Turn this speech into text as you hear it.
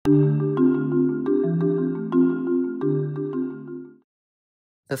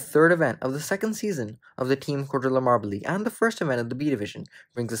The third event of the second season of the Team Quadrilla Marble League and the first event of the B Division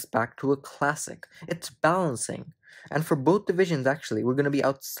brings us back to a classic. It's balancing. And for both divisions, actually, we're going to be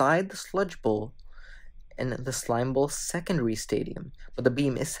outside the Sludge Bowl in the Slimeballs secondary stadium, but the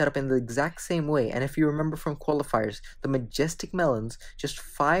beam is set up in the exact same way, and if you remember from qualifiers, the Majestic Melons, just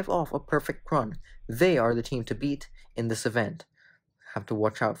 5 off a perfect run, they are the team to beat in this event. Have to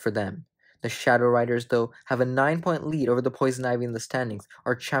watch out for them. The Shadow Riders, though, have a 9-point lead over the Poison Ivy in the standings,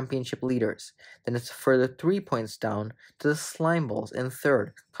 are championship leaders. Then it's a further 3 points down to the Slimeballs in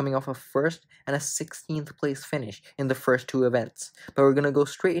third, coming off a first and a 16th place finish in the first 2 events. But we're going to go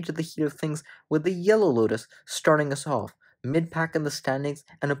straight into the heat of things with the Yellow Lotus starting us off, mid-pack in the standings,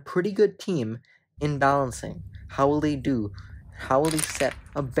 and a pretty good team in balancing. How will they do? How will they set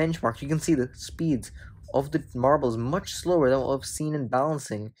a benchmark? You can see the speeds of the marbles much slower than what we've seen in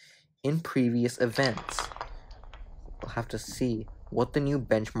balancing in previous events. We'll have to see what the new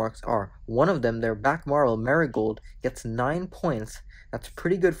benchmarks are. One of them, their back marble, Marigold, gets 9 points. That's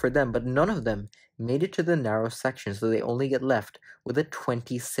pretty good for them, but none of them made it to the narrow section, so they only get left with a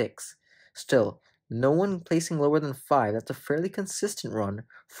 26. Still, no one placing lower than 5. That's a fairly consistent run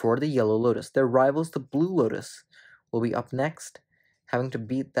for the Yellow Lotus. Their rivals, the Blue Lotus, will be up next, having to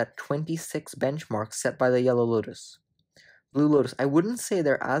beat that 26 benchmark set by the Yellow Lotus. Blue Lotus, I wouldn't say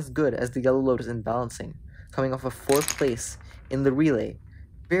they're as good as the Yellow Lotus in balancing, coming off a 4th place in the relay,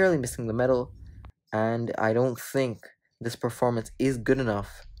 barely missing the medal, and I don't think this performance is good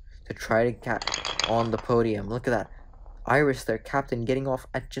enough to try to get on the podium. Look at that. Iris, their captain, getting off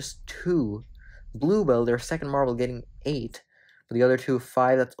at just 2. Bluebell, their second marble, getting 8, but the other 2,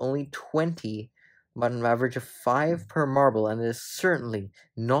 5, that's only 20, but an average of 5 per marble, and it is certainly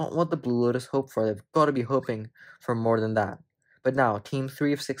not what the Blue Lotus hope for. They've got to be hoping for more than that. But now, Team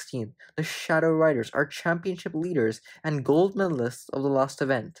 3 of 16, the Shadow Riders, are championship leaders and gold medalists of the last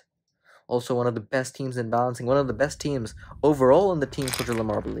event. Also one of the best teams in balancing, one of the best teams overall in the Team Quadrilla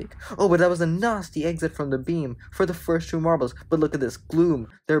Marble League. Oh, but that was a nasty exit from the beam for the first 2 marbles. But look at this, Gloom,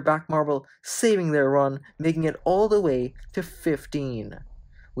 their back marble, saving their run, making it all the way to 15.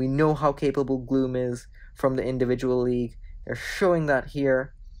 We know how capable Gloom is from the individual league. They're showing that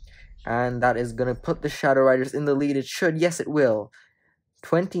here. And that is going to put the Shadow Riders in the lead. It should. Yes, it will.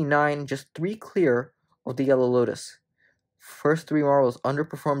 29, just 3 clear of the Yellow Lotus. First 3 marbles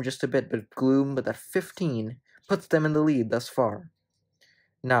underperformed just a bit, but Gloom, but that 15 puts them in the lead thus far.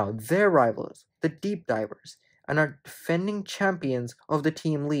 Now, their rivals, the Deep Divers, and are defending champions of the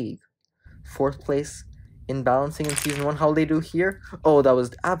Team League. 4th place in balancing in Season 1. How will they do here? Oh, that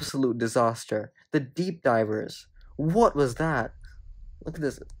was absolute disaster. The Deep Divers. What was that? Look at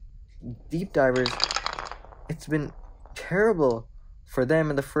this. Deep Divers, it's been terrible for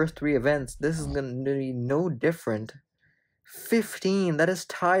them in the first 3 events. This is going to be no different. 15, that is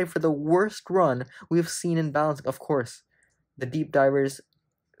tied for the worst run we've seen in balancing. Of course, the Deep Divers,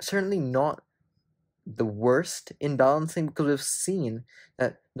 certainly not the worst in balancing, because we've seen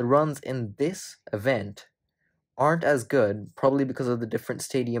that the runs in this event aren't as good, probably because of the different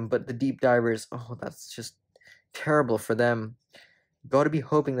stadium, but the Deep Divers, oh, that's just terrible for them. Got to be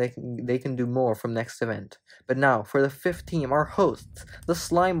hoping they can do more from next event. But now, for the 5th team, our hosts, the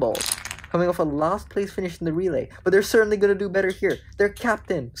Slimeballs, coming off a last place finish in the relay, but they're certainly going to do better here. Their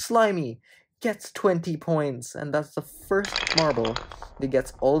captain, Slimy, gets 20 points, and that's the first marble that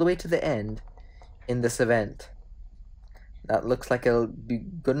gets all the way to the end in this event. That looks like it'll be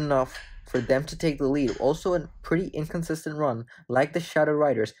good enough for them to take the lead. Also a pretty inconsistent run, like the Shadow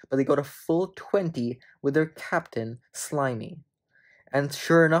Riders, but they got a full 20 with their captain, Slimy. And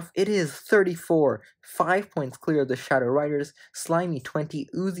sure enough, it is 34, 5 points clear of the Shadow Riders, Slimy 20,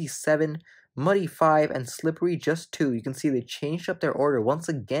 Oozy 7, Muddy 5, and Slippery just 2. You can see they changed up their order once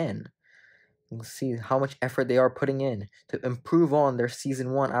again. You can see how much effort they are putting in to improve on their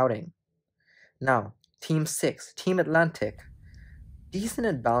Season 1 outing. Now, Team 6, Team Atlantic. Decent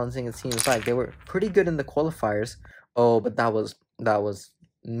at balancing, it seems like. They were pretty good in the qualifiers. Oh, but that was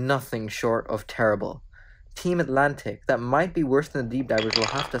nothing short of terrible. Team Atlantic, that might be worse than the Deep Divers, we'll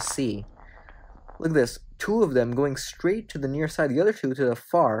have to see. Look at this, 2 of them going straight to the near side, the other 2 to the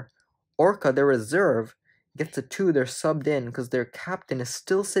far. Orca, their reserve, gets a 2, they're subbed in because their captain is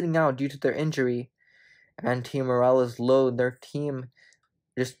still sitting out due to their injury. And Team Morale is low, their team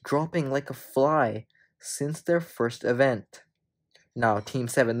just dropping like a fly since their first event. Now, Team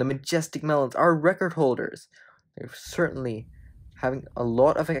 7, the Majestic Melons, are record holders. They're certainly having a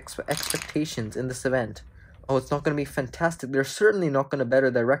lot of expectations in this event. Oh, it's not going to be fantastic. They're certainly not going to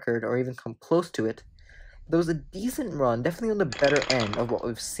better their record or even come close to it. There was a decent run, definitely on the better end of what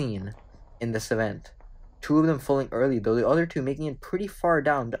we've seen in this event. Two of them falling early, though the other two making it pretty far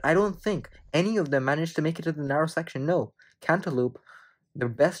down. But I don't think any of them managed to make it to the narrow section. No, Cantaloupe, their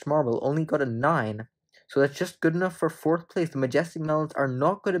best marble, only got a 9. So that's just good enough for 4th place. The Majestic Melons are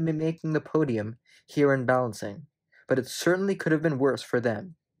not going to be making the podium here in balancing. But it certainly could have been worse for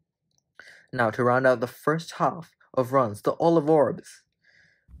them. Now, to round out the first half of runs, the Olive Orbs.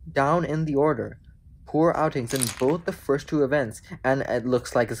 Down in the order. Poor outings in both the first two events, and it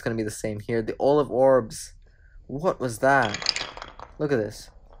looks like it's going to be the same here. The Olive Orbs. What was that? Look at this.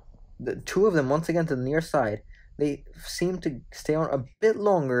 The two of them, once again, to the near side. They seem to stay on a bit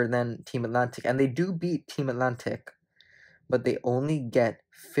longer than Team Atlantic, and they do beat Team Atlantic. But they only get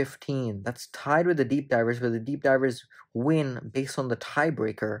 15. That's tied with the Deep Divers, but the Deep Divers win based on the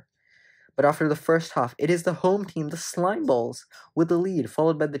tiebreaker. But after the first half, it is the home team, the Slimeballs, with the lead,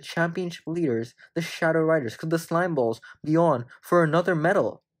 followed by the championship leaders, the Shadow Riders. Could the Slimeballs be on for another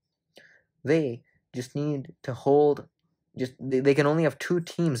medal? They just need to hold. They can only have 2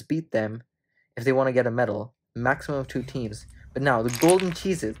 teams beat them if they want to get a medal. Maximum of 2 teams. But now, the Golden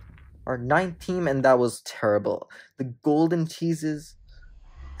Cheeses are 9th team, and that was terrible. The Golden Cheeses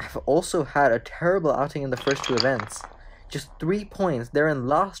have also had a terrible outing in the first 2 events. Just 3 points. They're in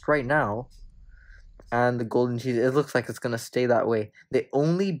last right now. And the Golden Cheese, it looks like it's going to stay that way. They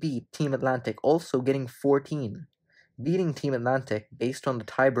only beat Team Atlantic, also getting 14. Beating Team Atlantic based on the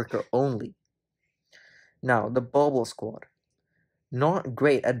tiebreaker only. Now, the Bauble Squad. Not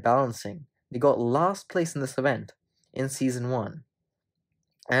great at balancing. They got last place in this event in Season 1.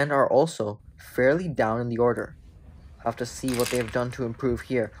 And are also fairly down in the order. Have to see what they have done to improve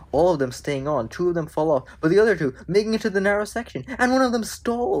here. All of them staying on. 2 of them fall off. But the other 2 making it to the narrow section. And one of them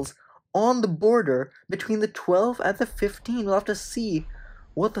stalls on the border between the 12 and the 15. We'll have to see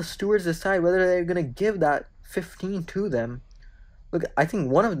what the stewards decide. Whether they're going to give that 15 to them. Look, I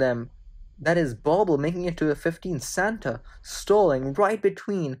think one of them, that is Bauble, making it to the 15. Santa stalling right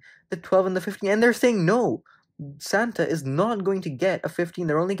between the 12 and the 15. And they're saying no. Santa is not going to get a 15.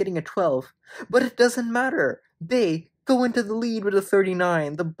 They're only getting a 12. But it doesn't matter. They go into the lead with a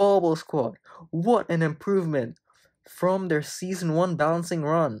 39, the Bauble Squad. What an improvement from their Season 1 balancing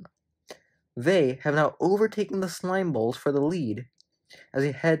run. They have now overtaken the Slimeballs for the lead as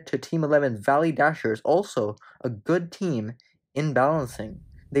they head to Team 11 Valley Dashers, also a good team in balancing.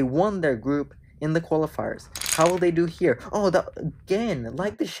 They won their group in the qualifiers. How will they do here? Oh, again,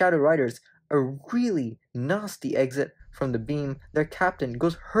 like the Shadow Riders, a really nasty exit from the beam. Their captain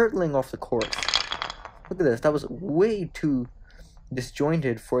goes hurtling off the course. Look at this. That was way too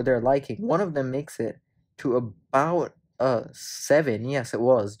disjointed for their liking. One of them makes it to about 7. Yes, it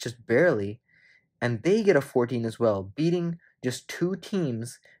was. Just barely. And they get a 14 as well, beating just 2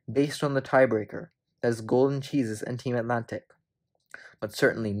 teams based on the tiebreaker. That's Golden Cheeses and Team Atlantic. But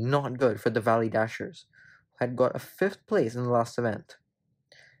certainly not good for the Valley Dashers, who had got a 5th place in the last event.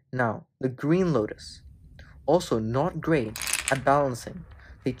 Now, the Green Lotus. Also not great at balancing.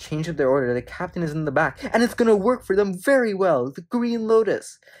 They changed up their order. The captain is in the back, and it's going to work for them very well. The Green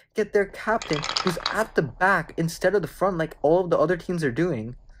Lotus get their captain, who's at the back instead of the front like all of the other teams are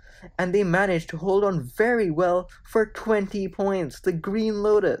doing. And they manage to hold on very well for 20 points. The Green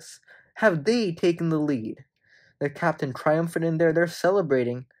Lotus. Have they taken the lead? Their captain triumphant in there. They're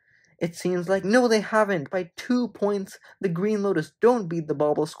celebrating. It seems like, no, they haven't. By 2 points, the Green Lotus don't beat the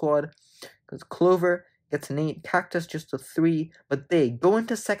Bauble Squad. Because Clover gets an 8, Cactus just a 3, but they go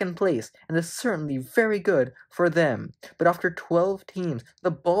into 2nd place, and it's certainly very good for them. But after 12 teams,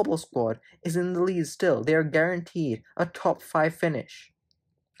 the Bauble Squad is in the lead still. They are guaranteed a top 5 finish.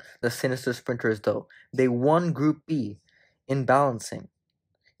 The Sinister Sprinters, though, they won Group B in balancing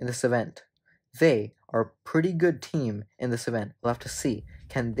in this event. They are a pretty good team in this event. We'll have to see.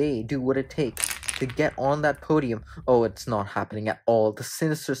 Can they do what it takes to get on that podium? Oh, it's not happening at all. The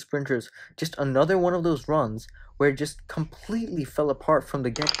Sinister Sprinters, just another one of those runs where it just completely fell apart from the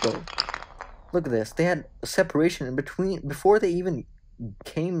get-go. Look at this. They had a separation in between before they even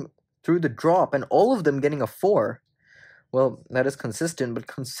came through the drop, and all of them getting a 4. Well, that is consistent, but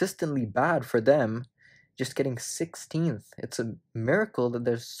consistently bad for them. Just getting 16th. It's a miracle that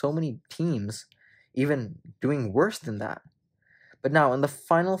there's so many teams even doing worse than that. But now, in the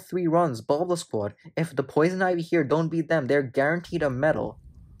final 3 runs, Bauble Squad, if the Poison Ivy here don't beat them, they're guaranteed a medal.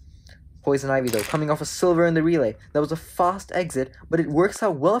 Poison Ivy, though, coming off a silver in the relay. That was a fast exit, but it works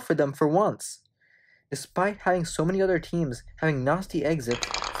out well for them for once. Despite having so many other teams having nasty exits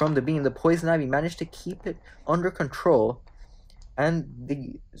from the beam, the Poison Ivy managed to keep it under control. And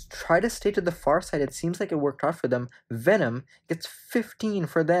they try to stay to the far side. It seems like it worked out for them. Venom gets 15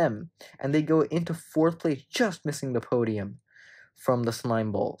 for them. And they go into 4th place, just missing the podium from the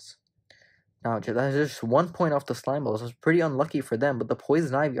Slimeballs. Now, that's just 1 point off the Slimeballs. It's pretty unlucky for them, but the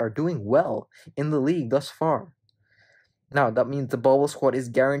Poison Ivy are doing well in the league thus far. Now, that means the Bubble Squad is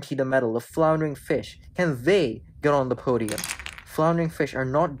guaranteed a medal. The Floundering Fish, can they get on the podium? Floundering Fish are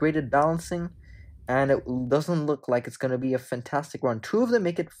not great at balancing, and it doesn't look like it's going to be a fantastic run. 2 of them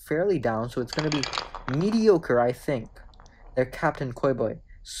make it fairly down, so it's going to be mediocre, I think. Their captain, Koiboy,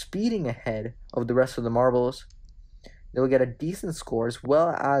 speeding ahead of the rest of the marbles. They'll get a decent score, as well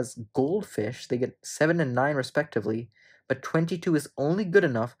as Goldfish. They get 7 and 9 respectively, but 22 is only good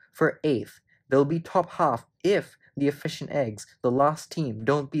enough for 8th. They'll be top half if the Efficient Eggs, the last team,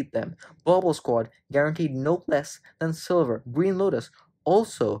 don't beat them. Bobble Squad guaranteed no less than silver. Green Lotus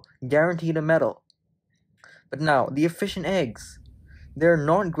also guaranteed a medal. But now, the Efficient Eggs, they're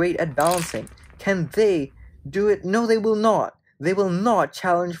not great at balancing. Can they do it? No, they will not. They will not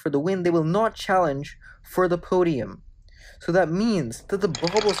challenge for the win. They will not challenge for the podium. So that means that the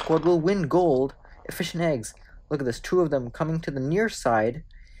Bobble Squad will win gold. Efficient Eggs, look at this, 2 of them coming to the near side,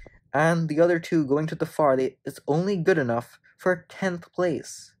 and the other 2 going to the far. It's only good enough for 10th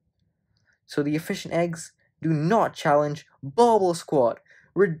place. So the Efficient Eggs do not challenge Bobble Squad.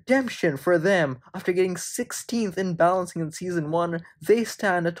 Redemption for them. After getting 16th in balancing in Season 1, they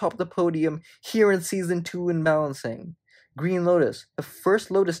stand atop the podium here in Season 2 in balancing. Green Lotus, the first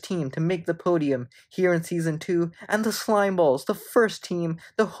Lotus team to make the podium here in Season 2, and the Slimeballs, the first team,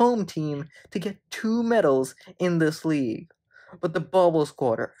 the home team, to get 2 medals in this league. But the Bobble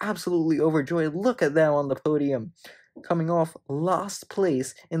Squad are absolutely overjoyed. Look at them on the podium, coming off last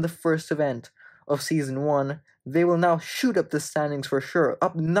place in the first event of Season 1. They will now shoot up the standings for sure,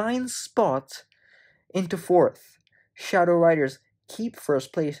 up 9 spots into 4th. Shadow Riders keep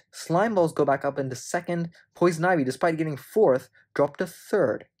first place. Slimeballs go back up into 2nd. Poison Ivy, despite getting 4th, dropped to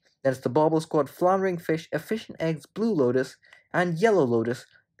 3rd. Then it's the Bobble Squad, Floundering Fish, Efficient Eggs, Blue Lotus, and Yellow Lotus.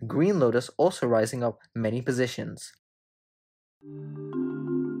 Green Lotus also rising up many positions.